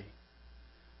greater way?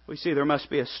 We see there must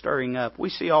be a stirring up. We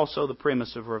see also the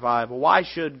premise of revival. Why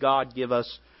should God give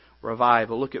us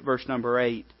revival? Look at verse number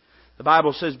 8. The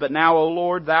Bible says, "But now, O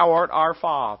Lord, Thou art our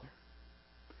Father."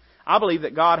 I believe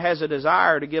that God has a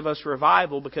desire to give us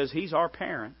revival because He's our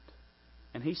parent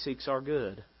and He seeks our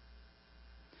good.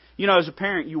 You know, as a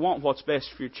parent, you want what's best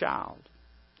for your child.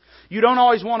 You don't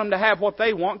always want them to have what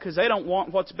they want because they don't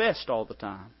want what's best all the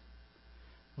time.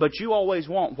 But you always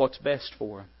want what's best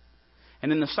for them.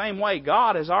 And in the same way,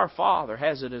 God as our Father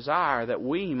has a desire that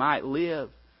we might live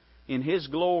in His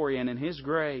glory and in His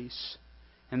grace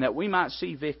and that we might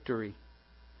see victory.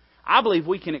 I believe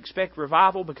we can expect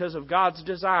revival because of God's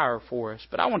desire for us.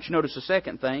 But I want you to notice the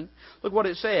second thing. Look what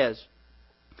it says.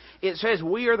 It says,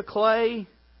 "We are the clay,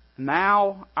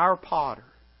 now our potter,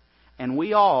 and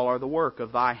we all are the work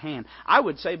of Thy hand." I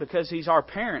would say because He's our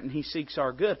parent and He seeks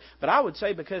our good. But I would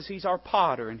say because He's our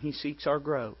potter and He seeks our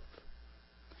growth.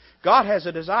 God has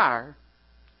a desire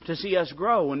to see us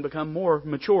grow and become more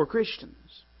mature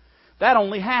Christians. That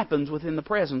only happens within the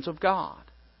presence of God.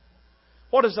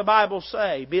 What does the Bible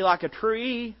say? Be like a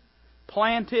tree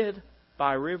planted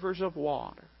by rivers of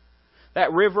water.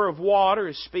 That river of water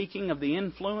is speaking of the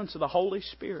influence of the Holy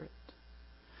Spirit.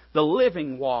 The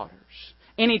living waters.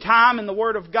 Any time in the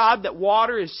Word of God that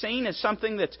water is seen as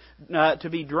something that's to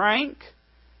be drank,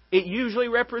 it usually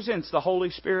represents the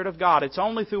Holy Spirit of God. It's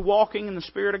only through walking in the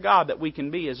Spirit of God that we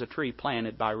can be as a tree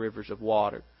planted by rivers of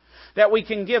water. That we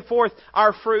can give forth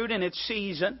our fruit in its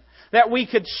season. That we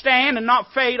could stand and not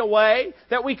fade away.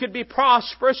 That we could be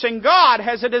prosperous. And God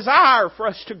has a desire for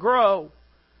us to grow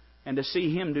and to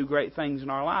see Him do great things in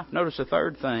our life. Notice the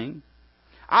third thing.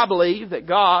 I believe that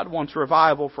God wants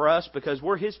revival for us because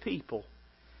we're His people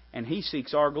and He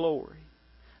seeks our glory.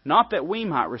 Not that we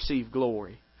might receive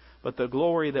glory, but the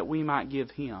glory that we might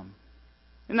give Him.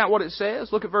 Isn't that what it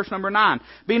says? Look at verse number 9.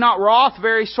 "Be not wroth,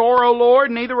 very sore, O Lord,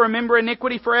 neither remember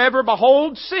iniquity forever.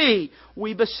 Behold, see,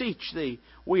 we beseech Thee,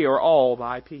 we are all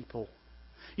Thy people."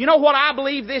 You know what I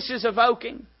believe this is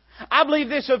evoking? I believe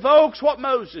this evokes what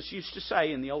Moses used to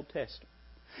say in the Old Testament.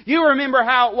 You remember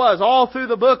how it was all through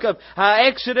the book of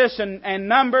Exodus and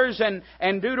Numbers and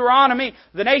Deuteronomy.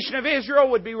 The nation of Israel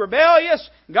would be rebellious.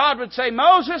 God would say,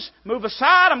 "Moses, move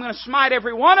aside. I'm going to smite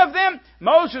every one of them."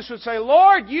 Moses would say,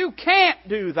 "Lord, you can't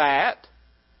do that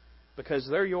because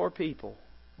they're your people.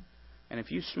 And if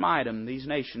you smite them, these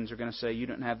nations are going to say you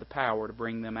don't have the power to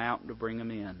bring them out and to bring them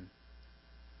in.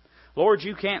 Lord,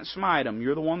 you can't smite them.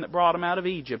 You're the one that brought them out of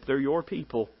Egypt. They're your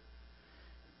people.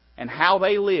 And how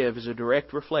they live is a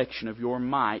direct reflection of your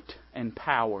might and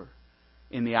power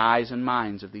in the eyes and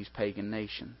minds of these pagan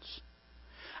nations."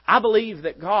 I believe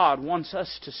that God wants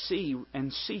us to see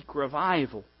and seek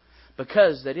revival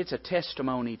because that it's a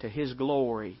testimony to His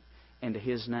glory and to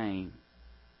His name.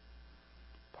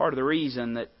 Part of the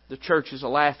reason that the church is a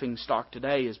laughingstock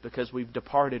today is because we've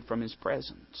departed from His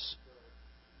presence.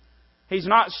 He's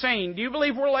not seen. Do you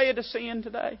believe we're Laodicean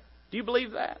today? Do you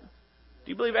believe that? Do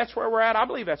you believe that's where we're at? I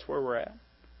believe that's where we're at.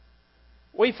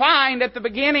 We find at the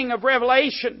beginning of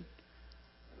Revelation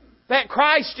that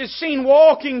Christ is seen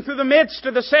walking through the midst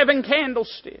of the seven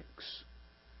candlesticks.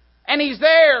 And He's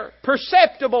there,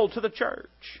 perceptible to the church.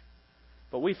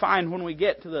 But we find when we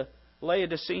get to the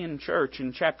Laodicean church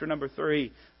in chapter number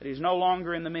 3 that He's no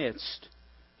longer in the midst.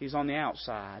 He's on the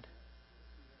outside.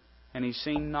 And He's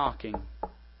seen knocking,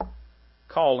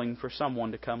 calling for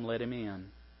someone to come let Him in.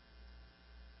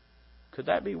 Could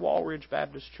that be Walridge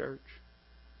Baptist Church?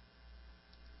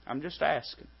 I'm just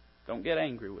asking. Don't get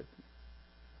angry with me.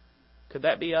 Could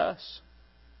that be us?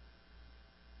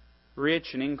 Rich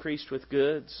and increased with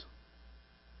goods,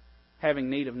 having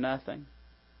need of nothing,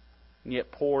 and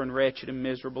yet poor and wretched and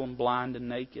miserable and blind and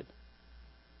naked.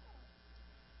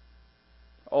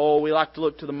 Oh, we like to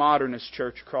look to the modernist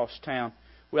church across town.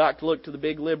 We like to look to the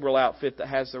big liberal outfit that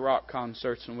has the rock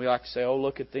concerts, and we like to say, oh,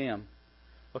 look at them.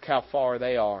 Look how far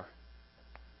they are.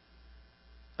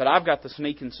 But I've got the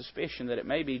sneaking suspicion that it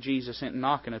may be Jesus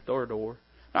knocking at their door.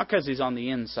 Not because He's on the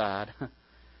inside,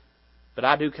 but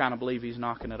I do kind of believe He's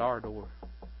knocking at our door.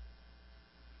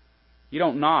 You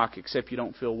don't knock except you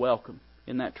don't feel welcome.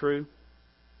 Isn't that true?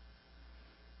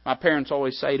 My parents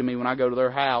always say to me when I go to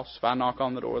their house, if I knock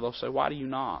on the door, they'll say, why do you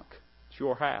knock? It's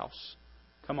your house.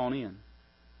 Come on in.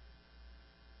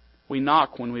 We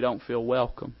knock when we don't feel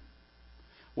welcome.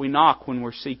 We knock when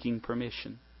we're seeking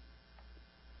permission.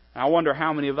 And I wonder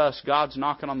how many of us, God's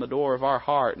knocking on the door of our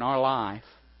heart and our life.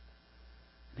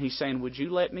 And He's saying, would you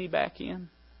let me back in?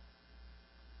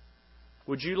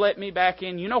 Would you let me back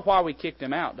in? You know why we kicked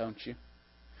Him out, don't you?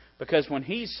 Because when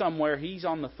He's somewhere, He's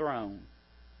on the throne.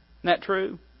 Isn't that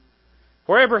true?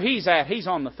 Wherever He's at, He's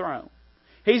on the throne.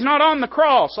 He's not on the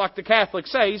cross like the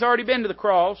Catholics say. He's already been to the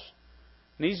cross.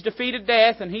 And He's defeated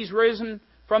death and He's risen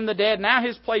from the dead. Now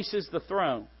His place is the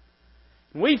throne.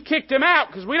 And we've kicked Him out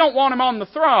because we don't want Him on the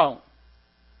throne.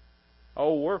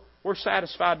 Oh, we're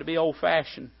satisfied to be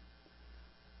old-fashioned.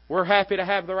 We're happy to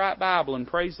have the right Bible and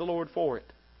praise the Lord for it.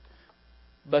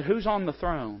 But who's on the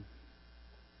throne?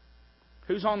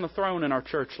 Who's on the throne in our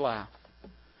church life?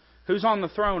 Who's on the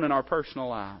throne in our personal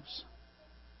lives?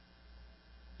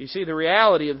 You see, the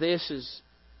reality of this is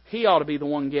He ought to be the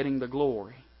one getting the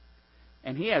glory.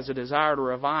 And He has a desire to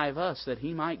revive us that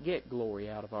He might get glory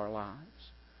out of our lives.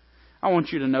 I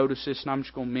want you to notice this, and I'm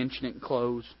just going to mention it and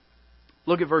close.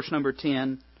 Look at verse number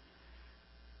 10.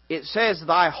 It says,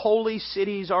 Thy holy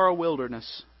cities are a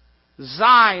wilderness.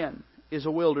 Zion is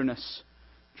a wilderness.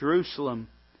 Jerusalem,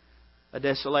 a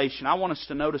desolation. I want us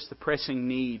to notice the pressing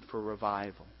need for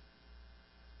revival.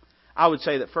 I would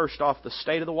say that first off, the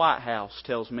state of the White House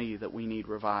tells me that we need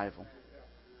revival.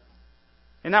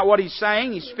 Isn't that what he's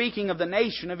saying? He's speaking of the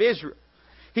nation of Israel.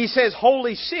 He says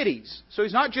holy cities. So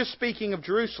He's not just speaking of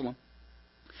Jerusalem.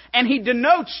 And He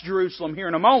denotes Jerusalem here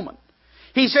in a moment.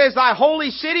 He says, Thy holy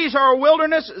cities are a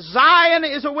wilderness. Zion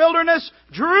is a wilderness.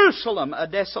 Jerusalem, a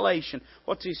desolation.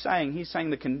 What's He saying? He's saying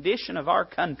the condition of our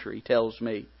country tells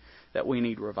me that we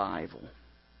need revival.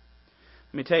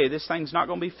 Let me tell you, this thing's not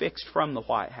going to be fixed from the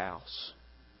White House.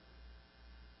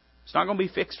 It's not going to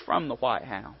be fixed from the White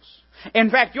House. In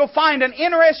fact, you'll find an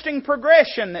interesting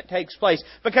progression that takes place.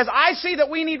 Because I see that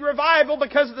we need revival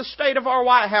because of the state of our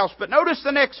White House. But notice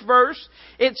the next verse.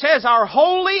 It says, Our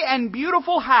holy and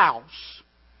beautiful house,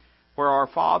 where our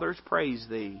fathers praise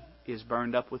Thee, is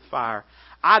burned up with fire.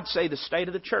 I'd say the state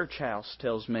of the church house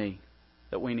tells me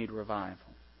that we need revival.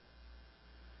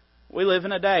 We live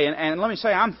in a day, and let me say,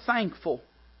 I'm thankful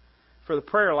for the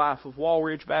prayer life of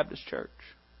Walridge Baptist Church.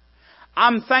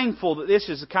 I'm thankful that this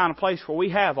is the kind of place where we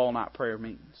have all-night prayer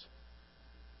meetings.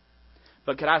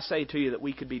 But could I say to you that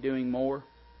we could be doing more?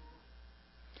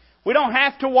 We don't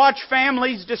have to watch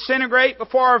families disintegrate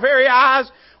before our very eyes.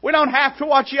 We don't have to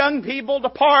watch young people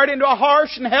depart into a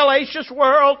harsh and hellacious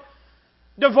world,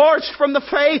 divorced from the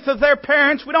faith of their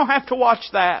parents. We don't have to watch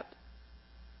that.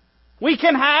 We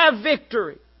can have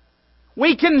victory.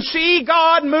 We can see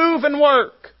God move and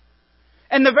work.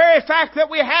 And the very fact that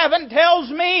we haven't tells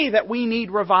me that we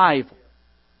need revival.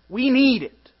 We need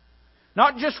it.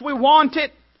 Not just we want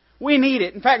it, we need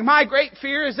it. In fact, my great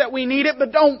fear is that we need it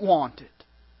but don't want it.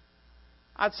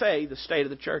 I'd say the state of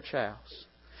the church house.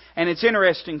 And it's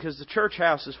interesting because the church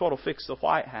house is what will fix the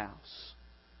White House.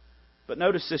 But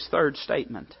notice this third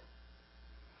statement.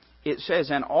 It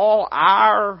says, And all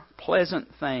our pleasant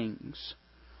things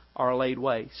are laid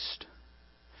waste.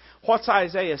 What's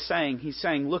Isaiah saying? He's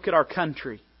saying, look at our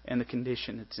country and the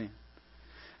condition it's in.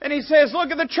 And he says,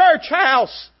 look at the church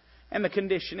house and the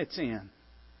condition it's in.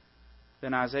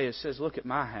 Then Isaiah says, look at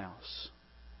my house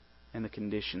and the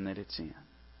condition that it's in.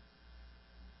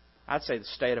 I'd say the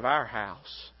state of our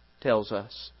house tells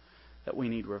us that we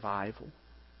need revival.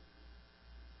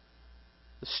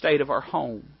 The state of our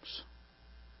homes,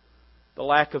 the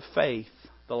lack of faith,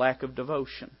 the lack of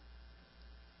devotion.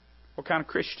 What kind of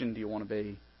Christian do you want to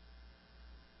be?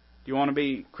 Do you want to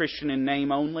be Christian in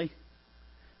name only?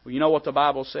 Well, you know what the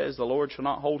Bible says, the Lord shall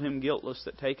not hold him guiltless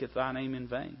that taketh thy name in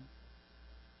vain.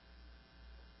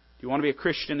 Do you want to be a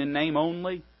Christian in name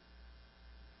only?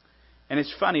 And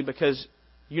it's funny because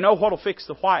you know what will fix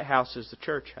the White House is the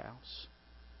church house.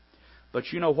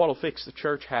 But you know what will fix the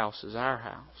church house is our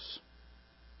house.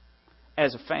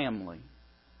 As a family.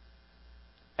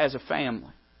 As a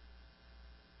family.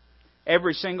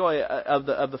 Every single of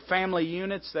the family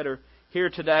units that are here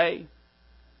today,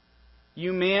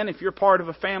 you men, if you're part of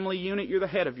a family unit, you're the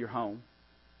head of your home.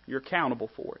 You're accountable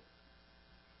for it.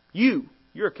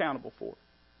 You're accountable for it.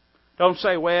 Don't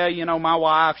say, well, you know, my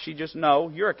wife, she just... No,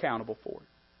 you're accountable for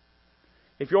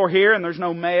it. If you're here and there's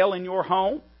no male in your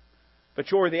home, but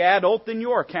you're the adult, then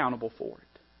you're accountable for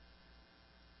it.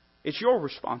 It's your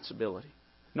responsibility.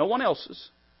 No one else's.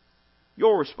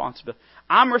 Your responsibility.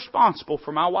 I'm responsible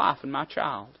for my wife and my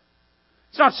child.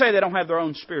 It's not to say they don't have their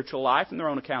own spiritual life and their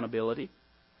own accountability.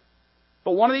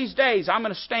 But one of these days, I'm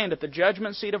going to stand at the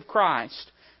judgment seat of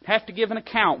Christ and have to give an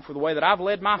account for the way that I've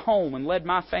led my home and led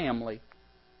my family.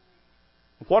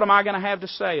 What am I going to have to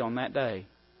say on that day?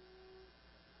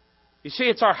 You see,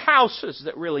 it's our houses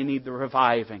that really need the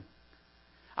reviving.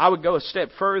 I would go a step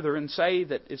further and say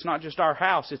that it's not just our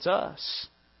house, it's us.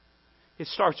 It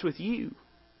starts with you.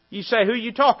 You say, who are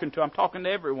you talking to? I'm talking to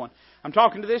everyone. I'm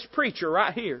talking to this preacher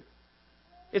right here.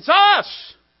 It's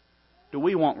us. Do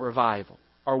we want revival?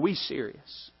 Are we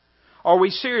serious? Are we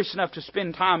serious enough to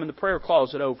spend time in the prayer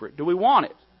closet over it? Do we want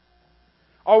it?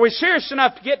 Are we serious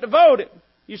enough to get devoted?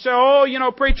 You say, oh, you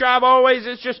know, preacher, I've always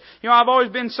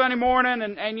been Sunday morning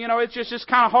and you know, it's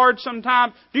kind of hard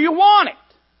sometimes. Do you want it?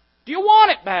 Do you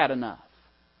want it bad enough?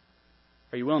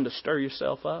 Are you willing to stir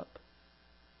yourself up?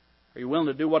 Are you willing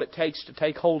to do what it takes to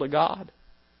take hold of God?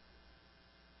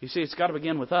 You see, it's got to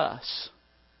begin with us.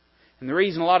 And the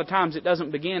reason a lot of times it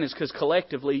doesn't begin is because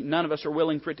collectively none of us are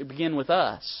willing for it to begin with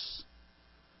us.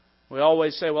 We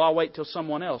always say, well, I'll wait till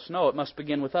someone else. No, it must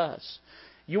begin with us.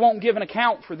 You won't give an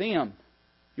account for them.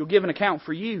 You'll give an account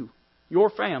for you, your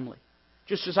family,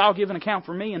 just as I'll give an account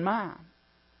for me and mine.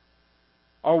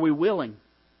 Are we willing?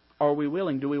 Are we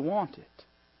willing? Do we want it?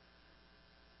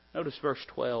 Notice verse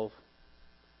 12.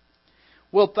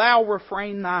 Wilt thou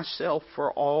refrain thyself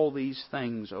for all these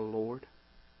things, O Lord?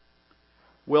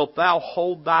 Wilt thou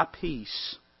hold thy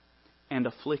peace and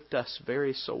afflict us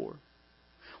very sore?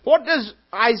 What does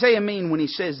Isaiah mean when he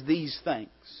says these things?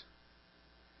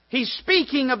 He's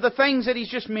speaking of the things that he's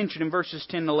just mentioned in verses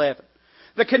 10 and 11.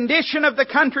 The condition of the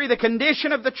country, the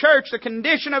condition of the church, the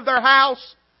condition of their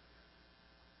house.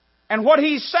 And what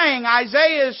he's saying,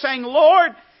 Isaiah is saying,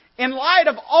 Lord, in light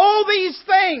of all these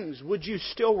things, would you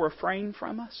still refrain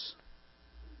from us?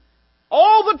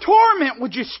 All the torment,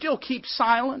 would you still keep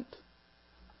silent?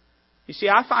 You see,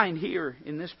 I find here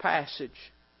in this passage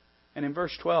and in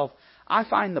verse 12, I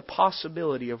find the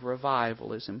possibility of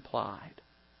revival is implied.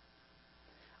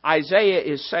 Isaiah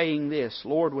is saying this,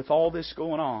 Lord, with all this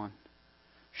going on,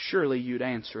 surely you'd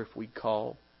answer if we'd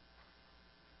call.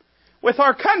 With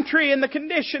our country and the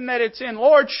condition that it's in,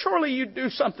 Lord, surely you'd do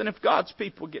something if God's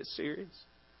people get serious.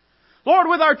 Lord,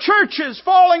 with our churches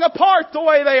falling apart the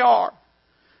way they are,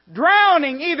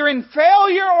 drowning either in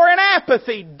failure or in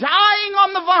apathy, dying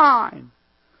on the vine,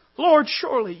 Lord,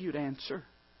 surely you'd answer.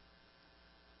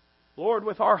 Lord,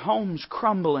 with our homes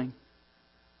crumbling,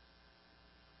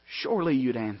 surely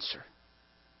you'd answer.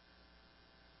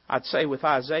 I'd say with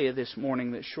Isaiah this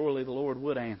morning that surely the Lord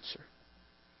would answer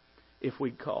if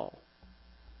we'd call.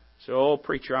 So, oh,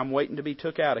 preacher, I'm waiting to be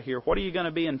took out of here. What are you going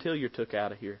to be until you're took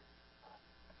out of here?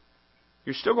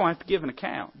 You're still going to have to give an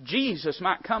account. Jesus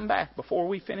might come back before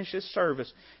we finish this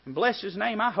service. And bless His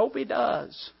name, I hope He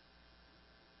does.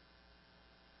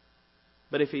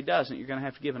 But if He doesn't, you're going to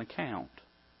have to give an account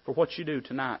for what you do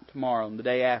tonight, tomorrow, and the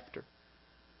day after.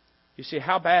 You see,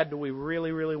 how bad do we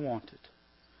really, really want it?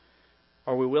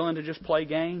 Are we willing to just play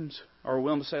games? Or are we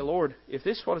willing to say, Lord, if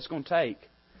this is what it's going to take,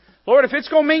 Lord, if it's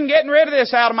going to mean getting rid of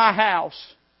this out of my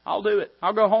house, I'll do it.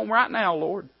 I'll go home right now,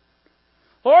 Lord.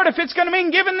 Lord, if it's going to mean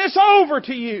giving this over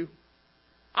to you,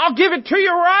 I'll give it to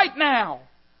you right now.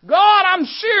 God, I'm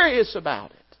serious about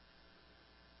it.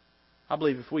 I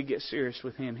believe if we get serious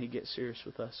with Him, He gets serious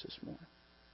with us this morning.